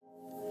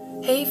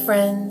Hey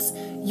friends,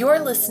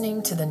 you're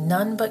listening to the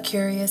None But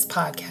Curious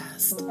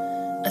podcast,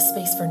 a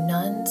space for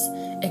nuns,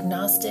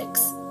 agnostics,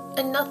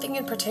 and nothing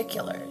in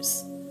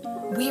particulars.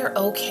 We are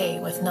okay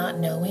with not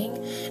knowing,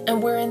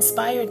 and we're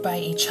inspired by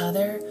each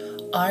other,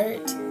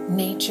 art,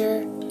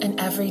 nature, and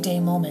everyday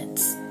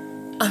moments.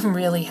 I'm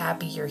really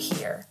happy you're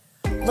here.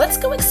 Let's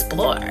go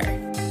explore.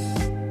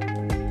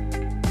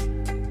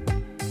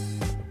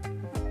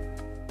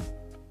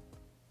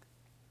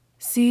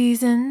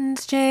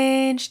 Seasons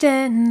changed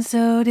and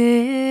so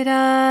did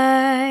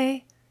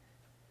I.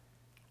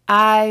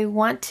 I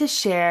want to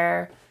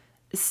share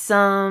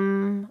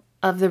some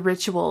of the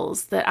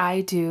rituals that I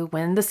do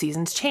when the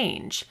seasons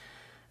change.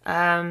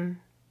 I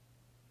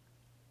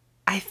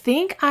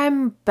think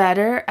I'm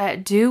better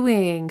at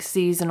doing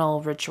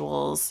seasonal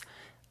rituals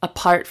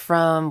apart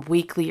from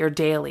weekly or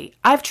daily.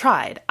 I've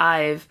tried.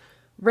 I've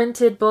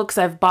rented books.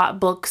 I've bought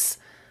books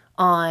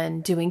on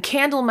doing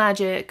candle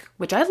magic,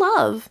 which I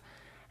love,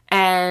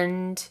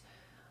 and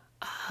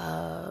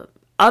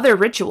other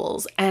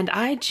rituals. And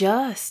I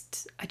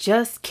just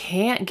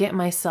can't get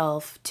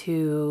myself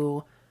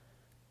to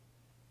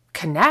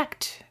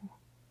commit,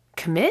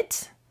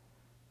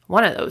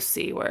 one of those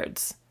C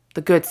words, the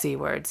good C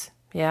words.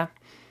 Yeah.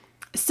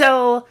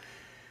 So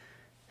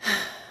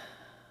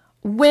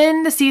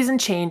when the season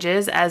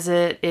changes, as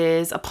it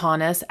is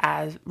upon us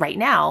as right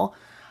now,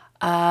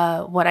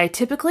 what I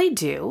typically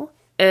do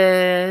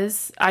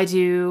is I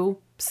do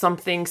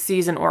something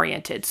season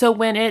oriented. So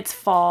when it's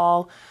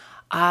fall,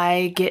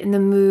 I get in the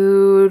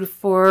mood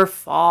for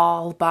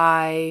fall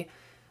by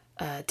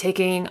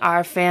taking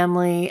our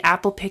family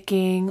apple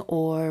picking,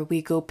 or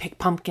we go pick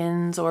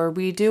pumpkins, or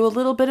we do a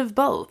little bit of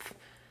both.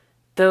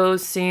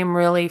 Those seem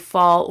really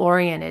fall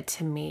oriented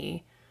to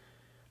me.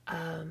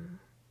 I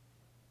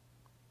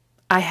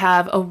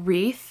have a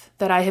wreath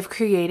that I have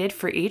created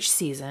for each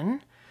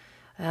season.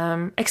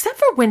 Except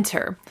for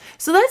winter.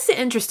 So that's the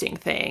interesting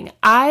thing.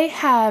 I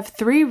have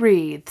 3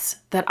 wreaths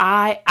that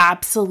I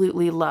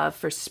absolutely love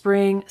for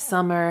spring,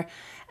 summer,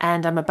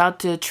 and I'm about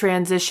to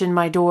transition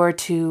my door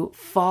to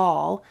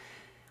fall.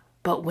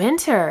 But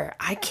winter,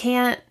 I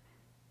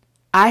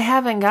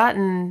haven't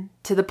gotten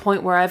to the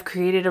point where I've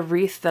created a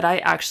wreath that I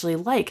actually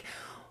like.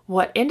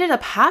 What ended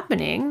up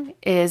happening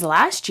is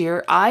last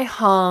year I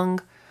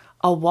hung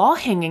a wall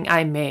hanging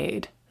I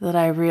made that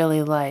I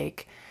really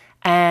like.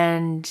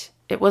 And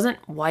it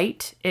wasn't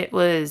white, it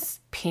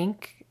was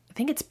pink. I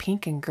think it's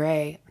pink and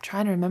gray. I'm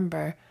trying to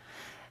remember.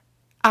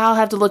 I'll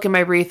have to look in my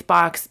wreath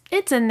box.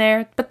 It's in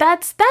there, but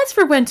that's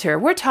for winter.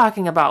 We're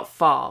talking about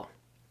fall.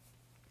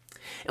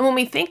 And when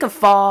we think of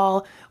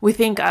fall, we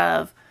think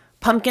of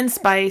pumpkin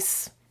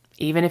spice.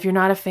 Even if you're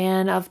not a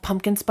fan of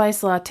pumpkin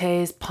spice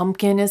lattes,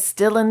 pumpkin is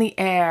still in the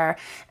air,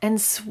 and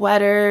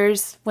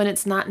sweaters when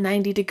it's not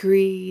 90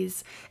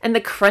 degrees, and the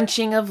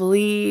crunching of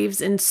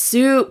leaves and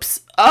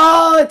soups.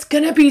 Oh, it's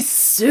gonna be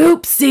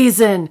soup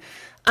season.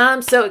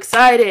 I'm so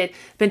excited.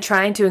 Been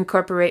trying to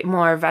incorporate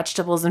more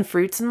vegetables and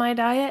fruits in my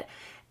diet,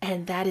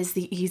 and that is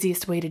the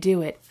easiest way to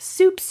do it.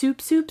 Soups.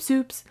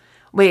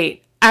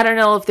 Wait, I don't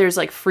know if there's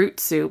like fruit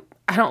soup.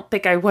 I don't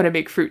think I want to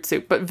make fruit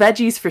soup, but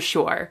veggies for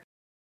sure.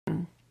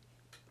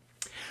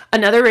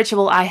 Another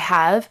ritual I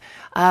have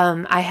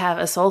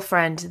a soul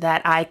friend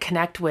that I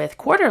connect with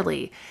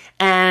quarterly,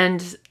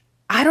 and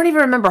I don't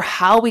even remember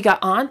how we got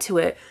onto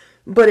it,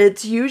 but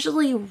it's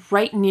usually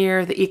right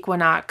near the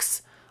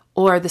equinox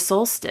or the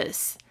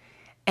solstice.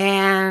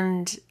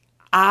 And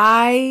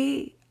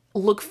I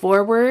look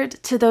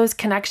forward to those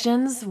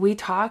connections. We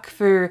talk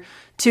for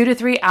 2 to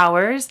 3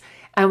 hours,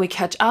 and we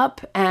catch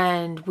up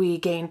and we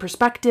gain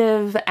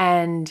perspective,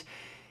 and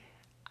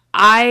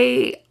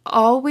I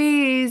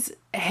always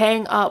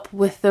hang up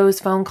with those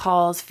phone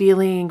calls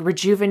feeling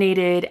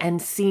rejuvenated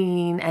and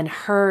seen and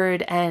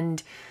heard,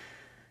 and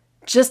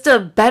just a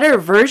better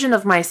version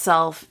of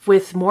myself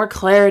with more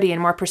clarity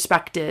and more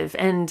perspective.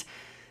 And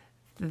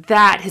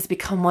that has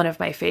become one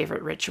of my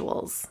favorite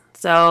rituals.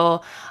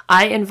 So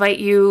I invite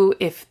you,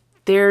 if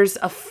there's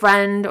a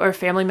friend or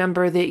family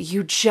member that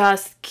you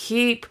just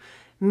keep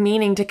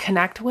meaning to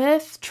connect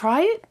with,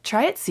 try it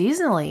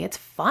seasonally. It's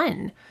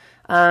fun.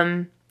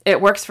 It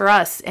works for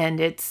us, and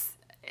it's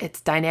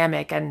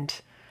dynamic, and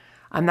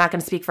I'm not going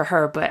to speak for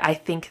her, but I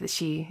think that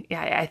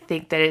I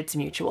think that it's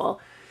mutual.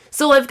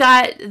 So I've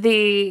got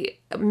the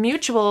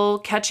mutual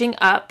catching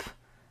up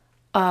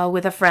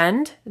with a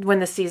friend. When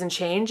the season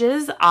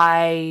changes,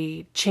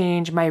 I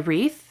change my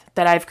wreath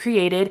that I've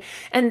created,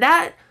 and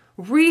that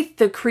wreath,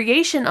 the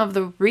creation of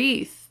the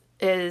wreath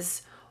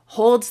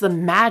holds the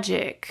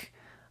magic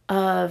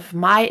of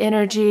my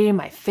energy,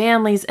 my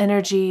family's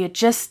energy. It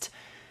just,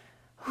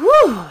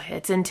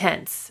 it's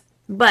intense.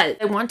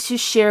 But I want to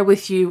share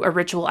with you a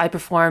ritual I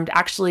performed.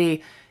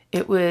 Actually,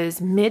 it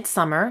was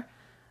midsummer,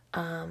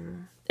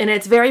 and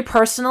it's very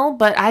personal,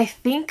 but I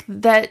think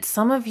that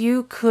some of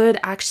you could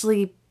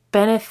actually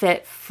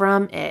benefit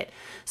from it.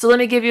 So let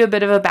me give you a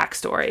bit of a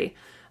backstory.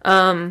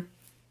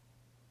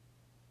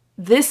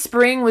 This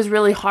spring was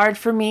really hard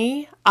for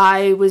me.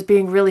 I was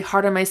being really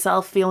hard on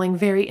myself, feeling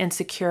very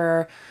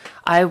insecure.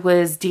 I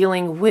was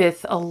dealing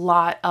with a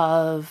lot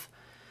of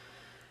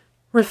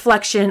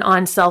reflection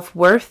on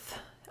self-worth,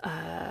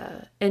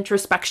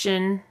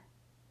 introspection,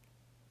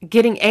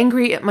 getting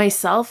angry at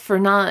myself for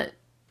not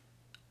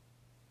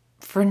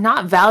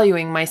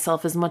valuing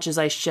myself as much as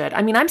I should.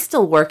 I mean, I'm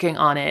still working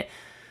on it,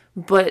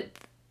 but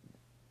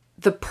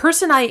the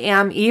person I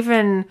am,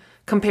 even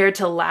compared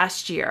to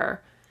last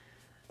year,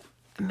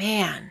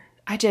 man,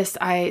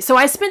 so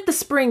I spent the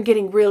spring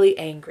getting really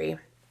angry,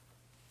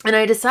 and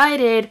I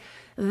decided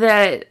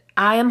that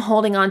I am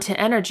holding on to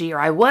energy, or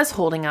I was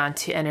holding on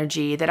to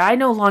energy that I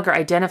no longer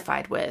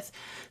identified with.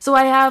 So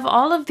I have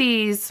all of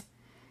these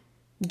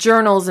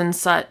journals and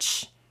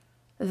such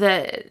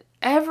that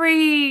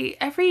every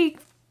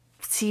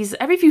season,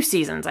 every few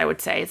seasons, I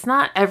would say, it's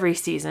not every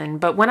season,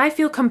 but when I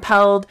feel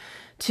compelled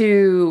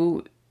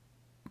to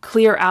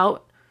clear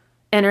out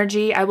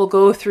energy, I will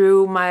go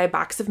through my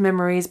box of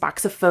memories,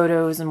 box of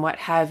photos, and what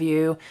have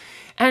you,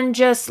 and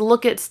just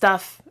look at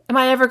stuff. Am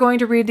I ever going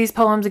to read these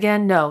poems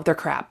again? No, they're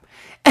crap.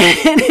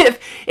 And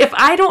if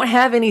I don't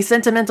have any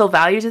sentimental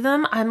value to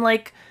them, I'm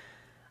like,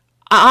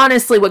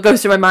 honestly, what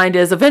goes through my mind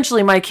is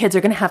eventually my kids are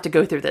going to have to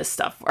go through this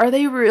stuff. Are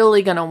they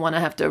really going to want to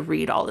have to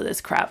read all of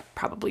this crap?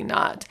 Probably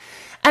not.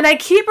 And I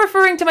keep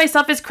referring to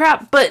myself as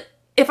crap, but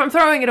if I'm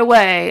throwing it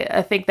away,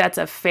 I think that's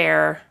a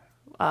fair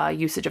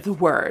usage of the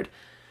word.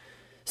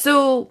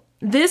 So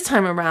this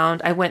time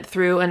around, I went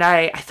through and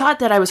I thought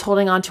that I was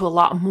holding on to a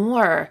lot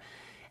more.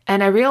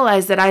 And I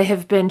realized that I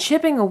have been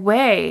chipping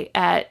away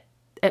at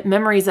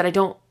memories that I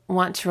don't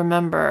want to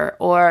remember,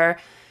 or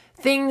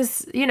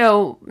things,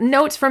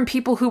 notes from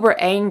people who were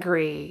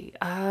angry,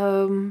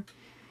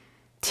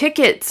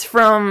 tickets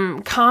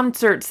from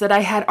concerts that I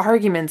had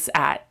arguments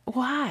at.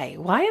 Why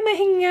am I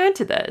hanging on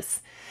to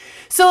this?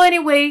 So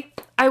anyway,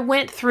 I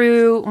went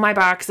through my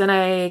box and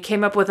I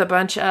came up with a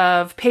bunch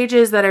of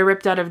pages that I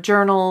ripped out of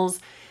journals,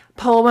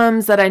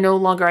 poems that I no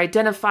longer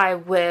identify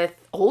with,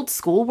 old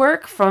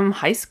schoolwork from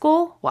high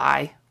school.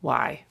 Why?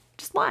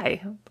 Just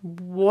why?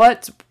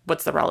 What's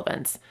the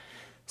relevance?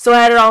 So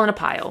I had it all in a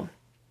pile.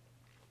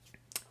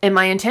 And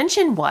my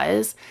intention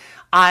was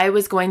I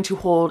was going to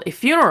hold a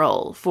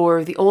funeral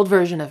for the old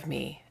version of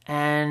me,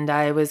 and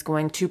I was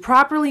going to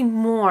properly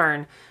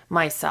mourn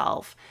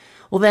myself.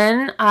 Well,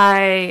 then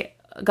I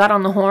got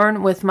on the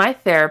horn with my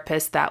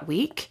therapist that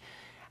week,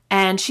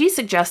 and she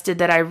suggested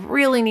that I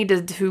really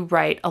needed to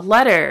write a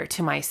letter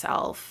to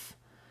myself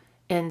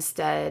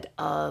instead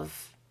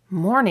of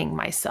mourning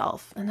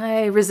myself. And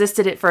I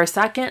resisted it for a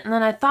second, and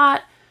then I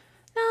thought,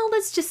 no,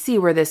 let's just see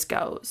where this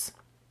goes.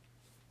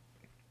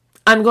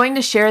 I'm going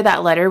to share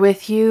that letter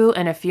with you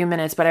in a few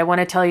minutes, but I want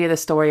to tell you the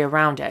story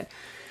around it.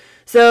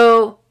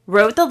 So,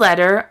 wrote the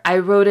letter. I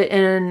wrote it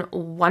in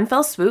one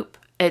fell swoop.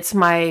 It's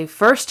my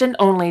first and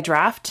only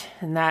draft,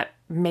 and that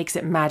makes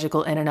it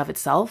magical in and of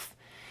itself.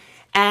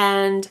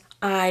 And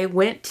I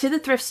went to the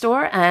thrift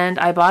store and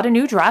I bought a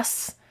new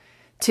dress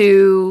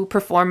to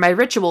perform my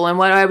ritual. And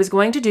what I was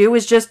going to do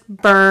was just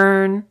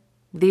burn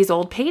these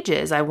old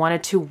pages. I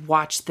wanted to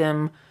watch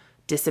them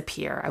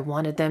disappear. I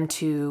wanted them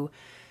to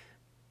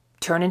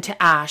turn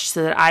into ash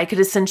so that I could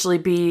essentially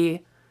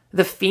be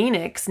the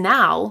phoenix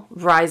now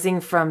rising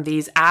from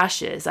these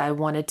ashes. I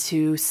wanted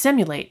to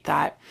simulate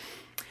that.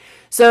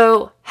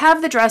 So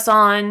have the dress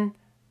on,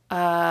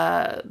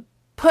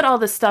 put all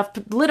this stuff,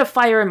 lit a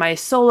fire in my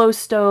solo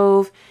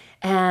stove,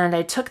 and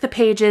I took the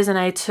pages and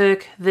I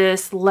took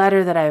this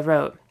letter that I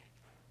wrote.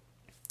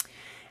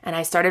 And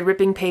I started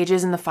ripping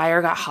pages and the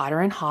fire got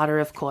hotter and hotter,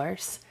 of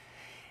course.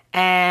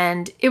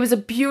 And it was a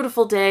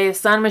beautiful day. The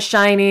sun was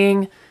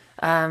shining,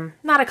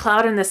 not a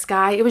cloud in the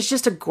sky. It was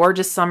just a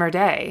gorgeous summer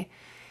day.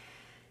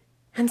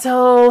 And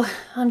so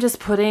I'm just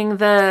putting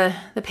the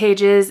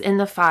pages in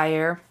the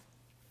fire.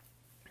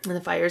 And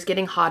the fire is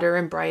getting hotter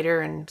and brighter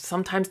and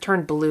sometimes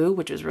turned blue,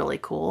 which was really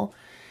cool.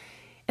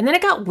 And then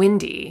it got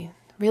windy,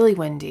 really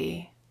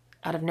windy,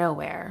 out of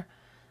nowhere.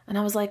 And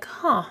I was like,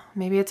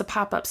 maybe it's a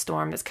pop-up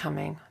storm that's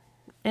coming.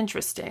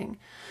 Interesting.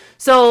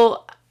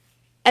 So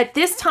at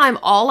this time,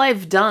 all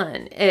I've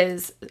done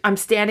is I'm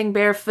standing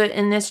barefoot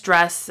in this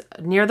dress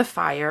near the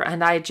fire,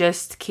 and I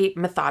just keep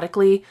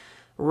methodically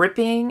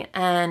ripping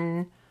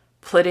and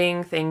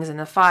putting things in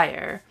the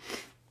fire.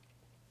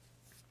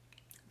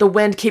 The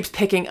wind keeps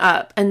picking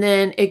up, and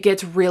then it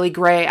gets really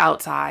gray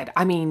outside.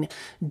 I mean,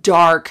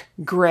 dark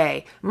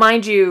gray.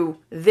 Mind you,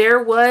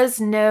 there was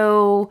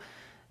no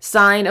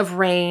sign of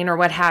rain or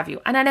what have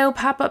you. And I know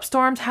pop-up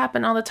storms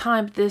happen all the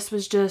time, but this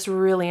was just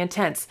really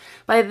intense.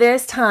 By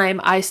this time,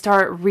 I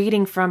start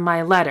reading from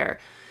my letter,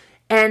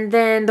 and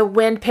then the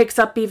wind picks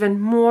up even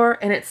more,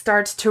 and it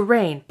starts to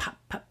rain. Pop,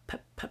 pop,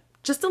 pop, pop,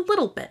 just a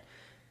little bit.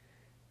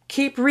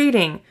 Keep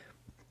reading.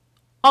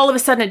 All of a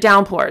sudden, it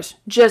downpours.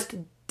 Just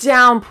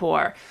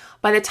downpour.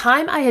 By the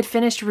time I had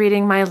finished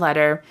reading my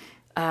letter,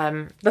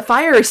 the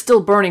fire is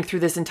still burning through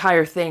this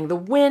entire thing. The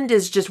wind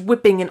is just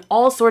whipping in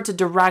all sorts of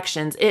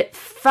directions. It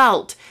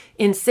felt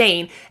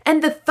insane.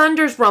 And the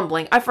thunder's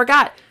rumbling. I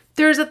forgot.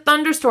 There's a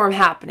thunderstorm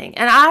happening.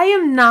 And I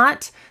am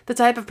not the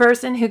type of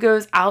person who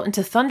goes out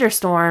into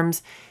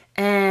thunderstorms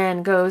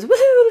and goes,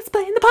 woohoo, let's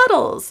play in the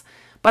puddles.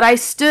 But I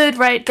stood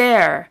right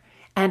there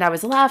and I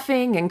was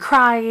laughing and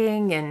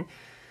crying, and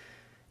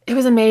it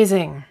was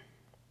amazing.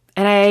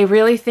 And I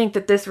really think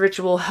that this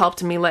ritual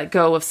helped me let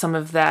go of some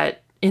of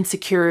that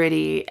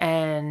insecurity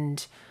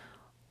and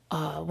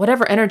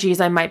whatever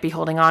energies I might be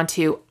holding on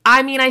to.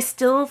 I mean, I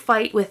still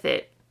fight with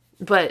it,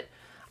 but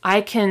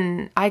I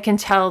can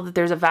tell that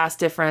there's a vast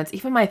difference.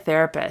 Even my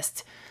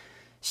therapist,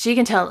 she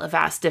can tell a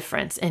vast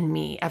difference in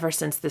me ever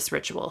since this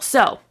ritual.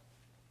 So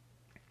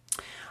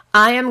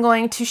I am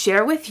going to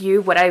share with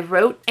you what I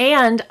wrote,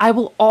 and I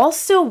will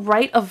also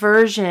write a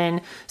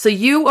version. So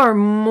you are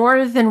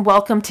more than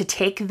welcome to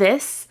take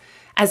this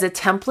as a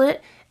template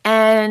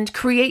and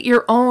create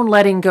your own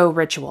letting go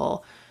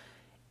ritual.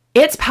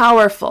 It's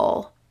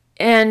powerful.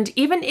 And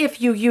even if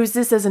you use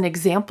this as an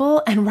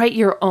example and write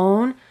your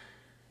own,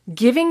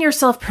 giving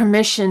yourself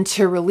permission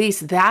to release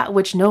that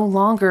which no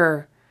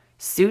longer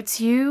suits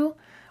you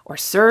or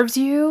serves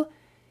you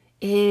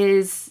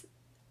is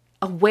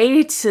a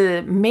way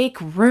to make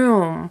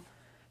room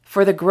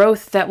for the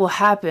growth that will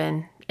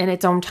happen in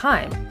its own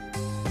time.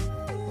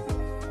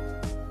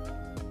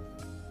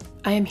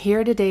 I am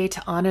here today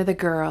to honor the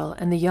girl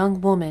and the young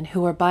woman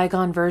who are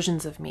bygone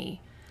versions of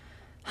me.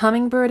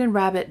 Hummingbird and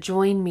Rabbit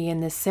join me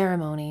in this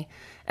ceremony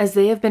as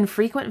they have been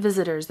frequent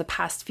visitors the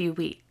past few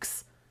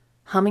weeks.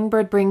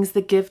 Hummingbird brings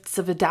the gifts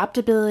of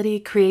adaptability,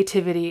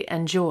 creativity,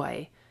 and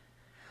joy.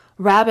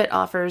 Rabbit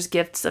offers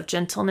gifts of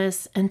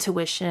gentleness,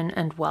 intuition,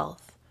 and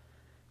wealth.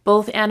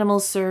 Both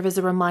animals serve as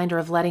a reminder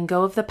of letting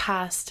go of the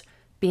past,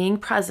 being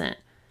present,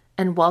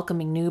 and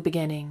welcoming new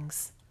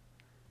beginnings.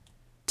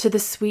 To the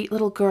sweet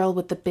little girl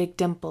with the big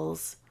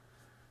dimples.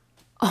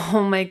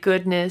 Oh my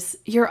goodness,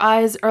 your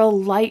eyes are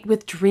alight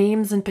with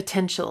dreams and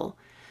potential.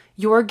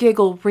 Your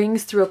giggle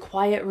rings through a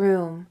quiet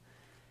room.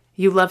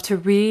 You love to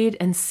read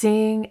and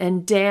sing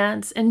and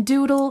dance and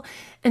doodle,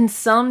 and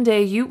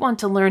someday you want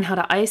to learn how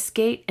to ice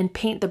skate and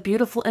paint the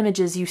beautiful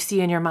images you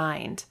see in your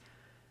mind.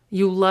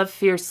 You love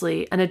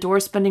fiercely and adore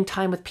spending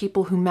time with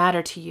people who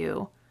matter to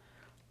you.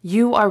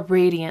 You are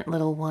radiant,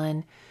 little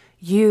one.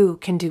 You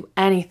can do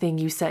anything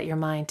you set your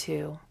mind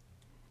to.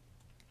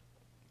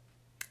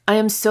 I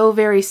am so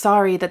very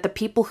sorry that the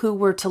people who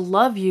were to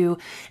love you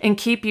and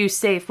keep you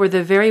safe were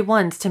the very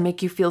ones to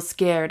make you feel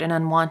scared and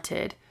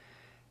unwanted.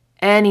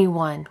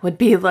 Anyone would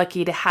be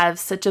lucky to have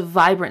such a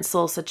vibrant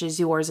soul such as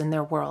yours in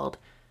their world.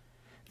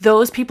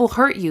 Those people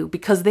hurt you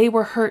because they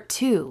were hurt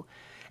too.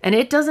 And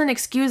it doesn't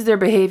excuse their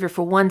behavior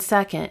for 1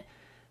 second.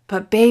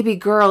 But baby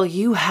girl,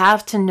 you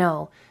have to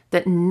know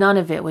that none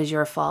of it was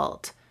your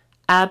fault.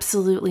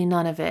 Absolutely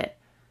none of it.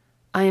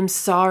 I am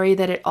sorry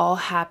that it all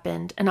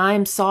happened, and I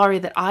am sorry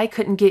that I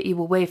couldn't get you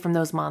away from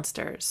those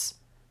monsters.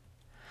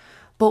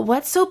 But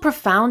what's so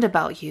profound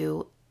about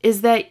you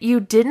is that you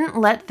didn't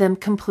let them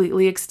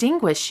completely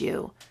extinguish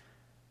you.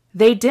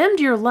 They dimmed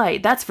your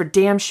light, that's for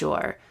damn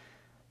sure.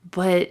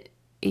 But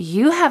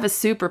you have a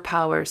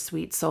superpower,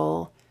 sweet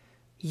soul.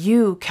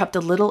 You kept a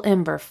little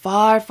ember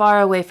far,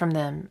 far away from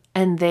them,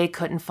 and they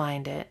couldn't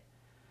find it.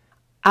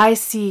 I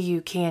see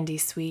you, Candy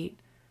Sweet.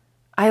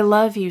 I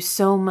love you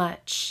so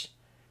much.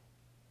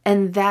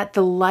 And that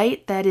the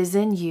light that is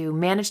in you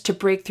managed to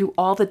break through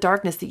all the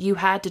darkness that you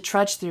had to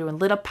trudge through and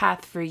lit a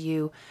path for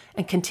you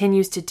and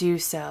continues to do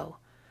so.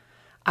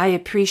 I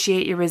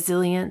appreciate your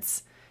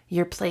resilience,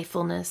 your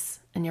playfulness,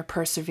 and your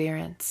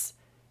perseverance.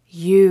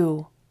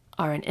 You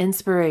are an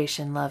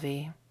inspiration,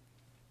 Lovey.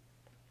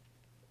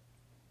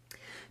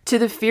 To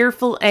the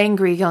fearful,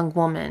 angry young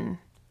woman,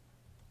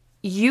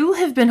 you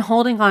have been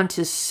holding on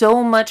to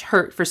so much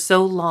hurt for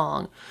so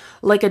long.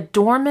 Like a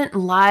dormant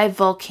live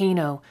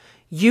volcano,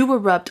 you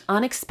erupt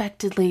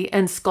unexpectedly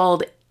and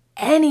scald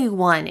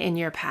anyone in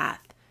your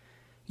path.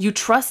 You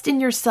trust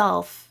in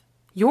yourself,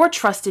 your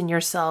trust in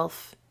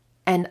yourself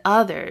and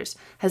others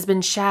has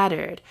been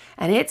shattered,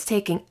 and it's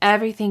taking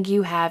everything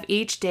you have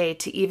each day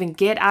to even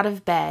get out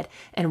of bed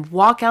and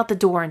walk out the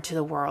door into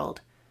the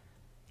world.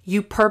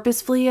 You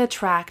purposefully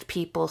attract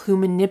people who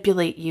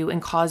manipulate you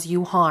and cause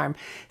you harm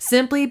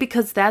simply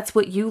because that's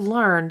what you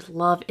learned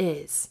love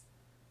is.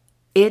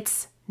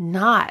 It's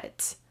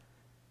not.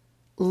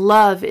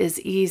 Love is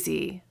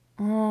easy.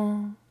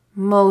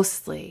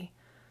 Mostly.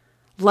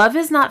 Love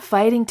is not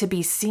fighting to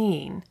be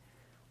seen,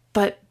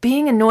 but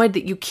being annoyed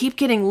that you keep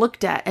getting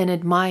looked at and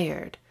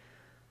admired.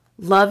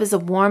 Love is a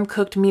warm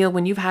cooked meal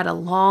when you've had a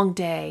long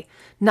day,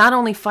 not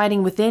only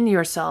fighting within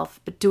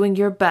yourself, but doing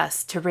your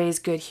best to raise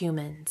good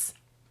humans.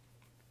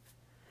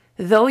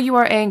 Though you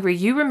are angry,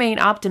 you remain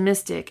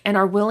optimistic and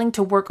are willing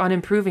to work on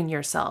improving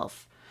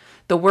yourself.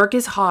 The work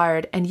is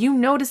hard, and you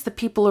notice the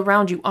people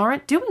around you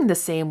aren't doing the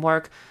same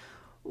work,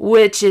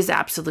 which is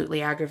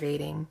absolutely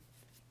aggravating.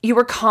 You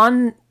are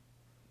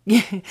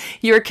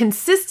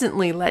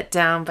consistently let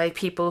down by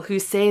people who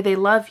say they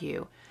love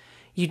you.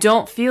 You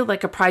don't feel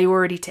like a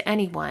priority to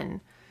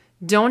anyone.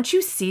 Don't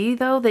you see,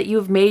 though, that you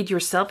have made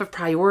yourself a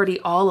priority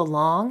all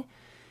along?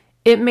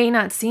 It may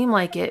not seem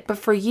like it, but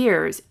for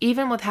years,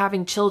 even with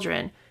having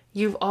children,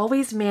 you've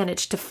always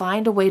managed to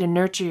find a way to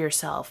nurture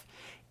yourself,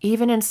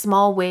 even in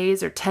small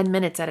ways or 10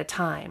 minutes at a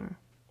time.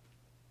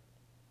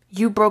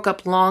 You broke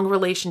up long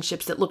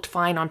relationships that looked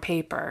fine on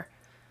paper.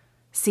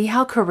 See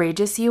how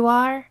courageous you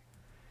are?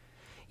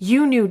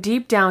 You knew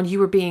deep down you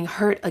were being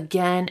hurt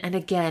again and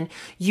again.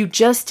 You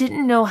just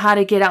didn't know how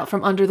to get out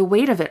from under the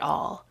weight of it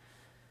all.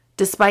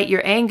 Despite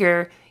your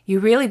anger,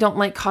 you really don't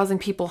like causing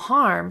people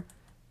harm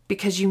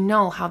because you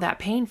know how that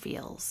pain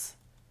feels.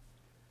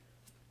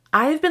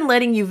 I've been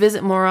letting you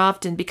visit more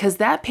often because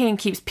that pain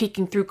keeps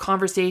peeking through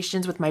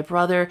conversations with my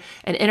brother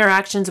and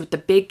interactions with the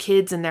big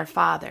kids and their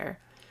father.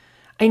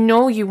 I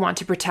know you want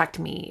to protect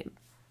me,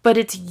 but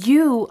it's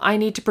you I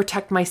need to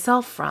protect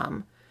myself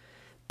from.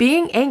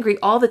 Being angry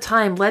all the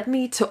time led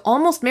me to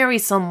almost marry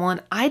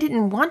someone I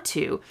didn't want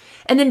to,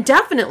 and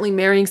indefinitely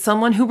marrying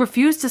someone who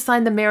refused to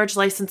sign the marriage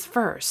license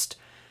first.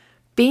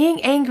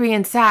 Being angry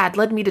and sad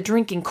led me to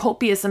drinking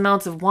copious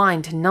amounts of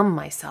wine to numb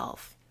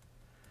myself.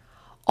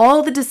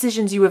 All the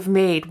decisions you have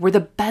made were the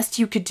best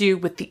you could do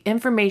with the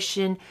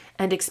information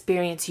and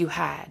experience you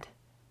had.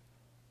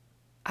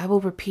 I will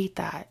repeat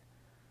that.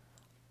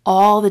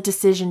 All the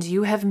decisions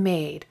you have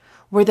made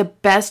were the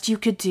best you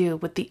could do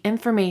with the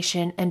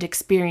information and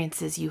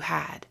experiences you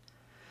had.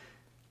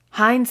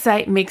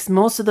 Hindsight makes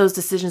most of those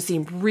decisions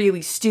seem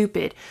really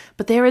stupid,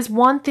 but there is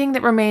one thing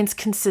that remains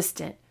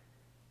consistent.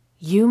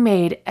 You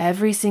made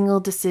every single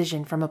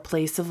decision from a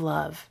place of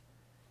love.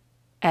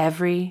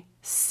 Every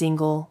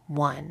single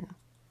one.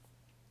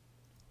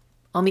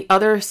 On the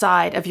other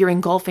side of your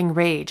engulfing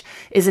rage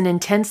is an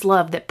intense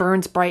love that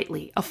burns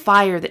brightly, a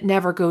fire that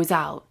never goes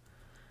out.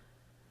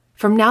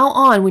 From now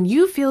on, when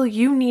you feel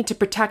you need to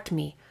protect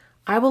me,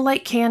 I will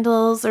light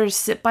candles or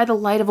sit by the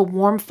light of a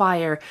warm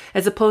fire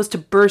as opposed to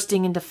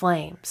bursting into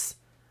flames.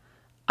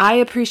 I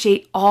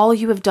appreciate all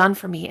you have done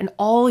for me and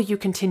all you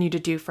continue to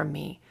do for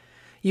me.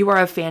 You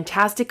are a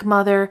fantastic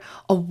mother,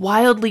 a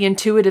wildly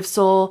intuitive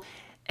soul,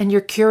 and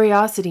your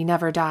curiosity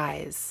never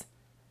dies.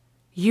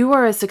 You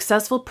are a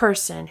successful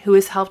person who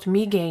has helped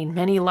me gain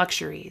many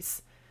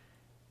luxuries.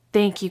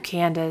 Thank you,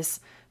 Candace,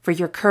 for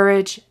your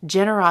courage,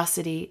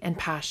 generosity, and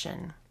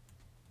passion.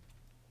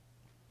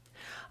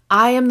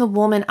 I am the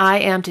woman I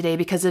am today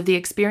because of the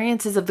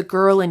experiences of the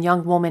girl and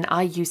young woman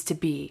I used to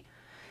be.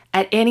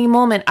 At any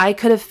moment, I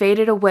could have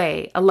faded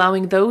away,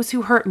 allowing those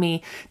who hurt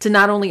me to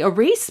not only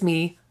erase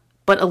me,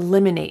 but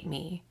eliminate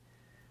me.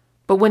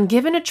 But when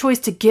given a choice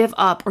to give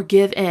up or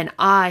give in,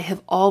 I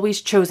have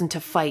always chosen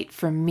to fight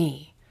for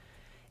me.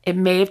 It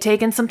may have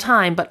taken some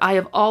time, but I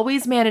have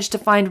always managed to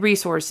find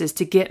resources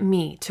to get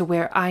me to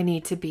where I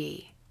need to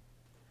be.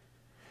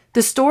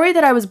 The story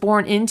that I was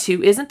born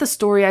into isn't the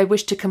story I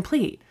wish to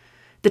complete.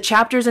 The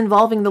chapters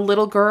involving the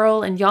little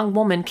girl and young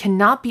woman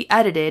cannot be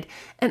edited,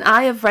 and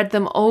I have read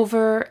them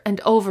over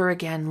and over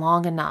again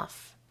long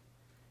enough.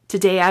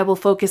 Today I will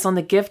focus on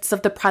the gifts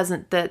of the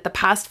present that the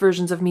past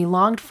versions of me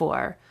longed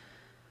for.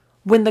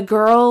 When the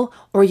girl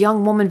or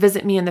young woman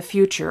visit me in the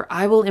future,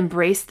 I will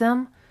embrace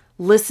them,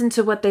 listen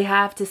to what they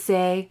have to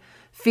say,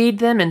 feed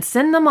them, and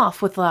send them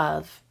off with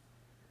love.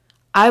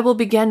 I will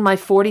begin my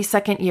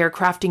 42nd year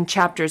crafting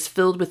chapters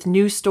filled with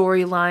new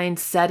storylines,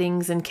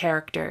 settings, and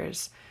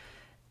characters,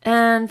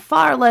 and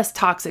far less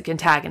toxic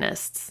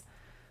antagonists.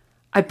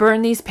 I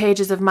burn these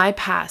pages of my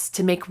past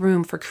to make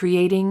room for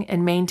creating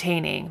and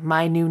maintaining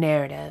my new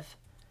narrative.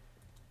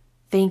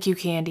 Thank you,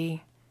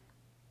 Candy.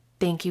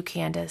 Thank you,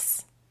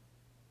 Candace.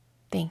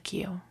 Thank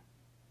you.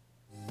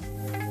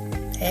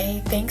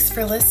 Hey, thanks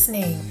for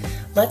listening.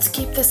 Let's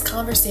keep this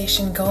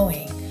conversation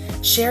going.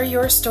 Share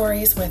your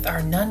stories with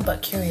our None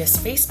But Curious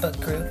Facebook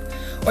group,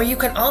 or you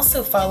can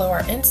also follow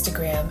our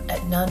Instagram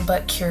at None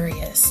But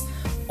Curious,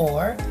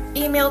 or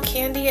email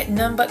Candy at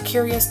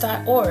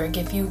nonebutcurious.org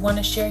if you want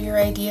to share your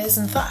ideas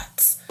and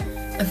thoughts.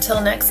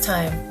 Until next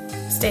time,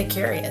 stay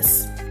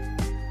curious.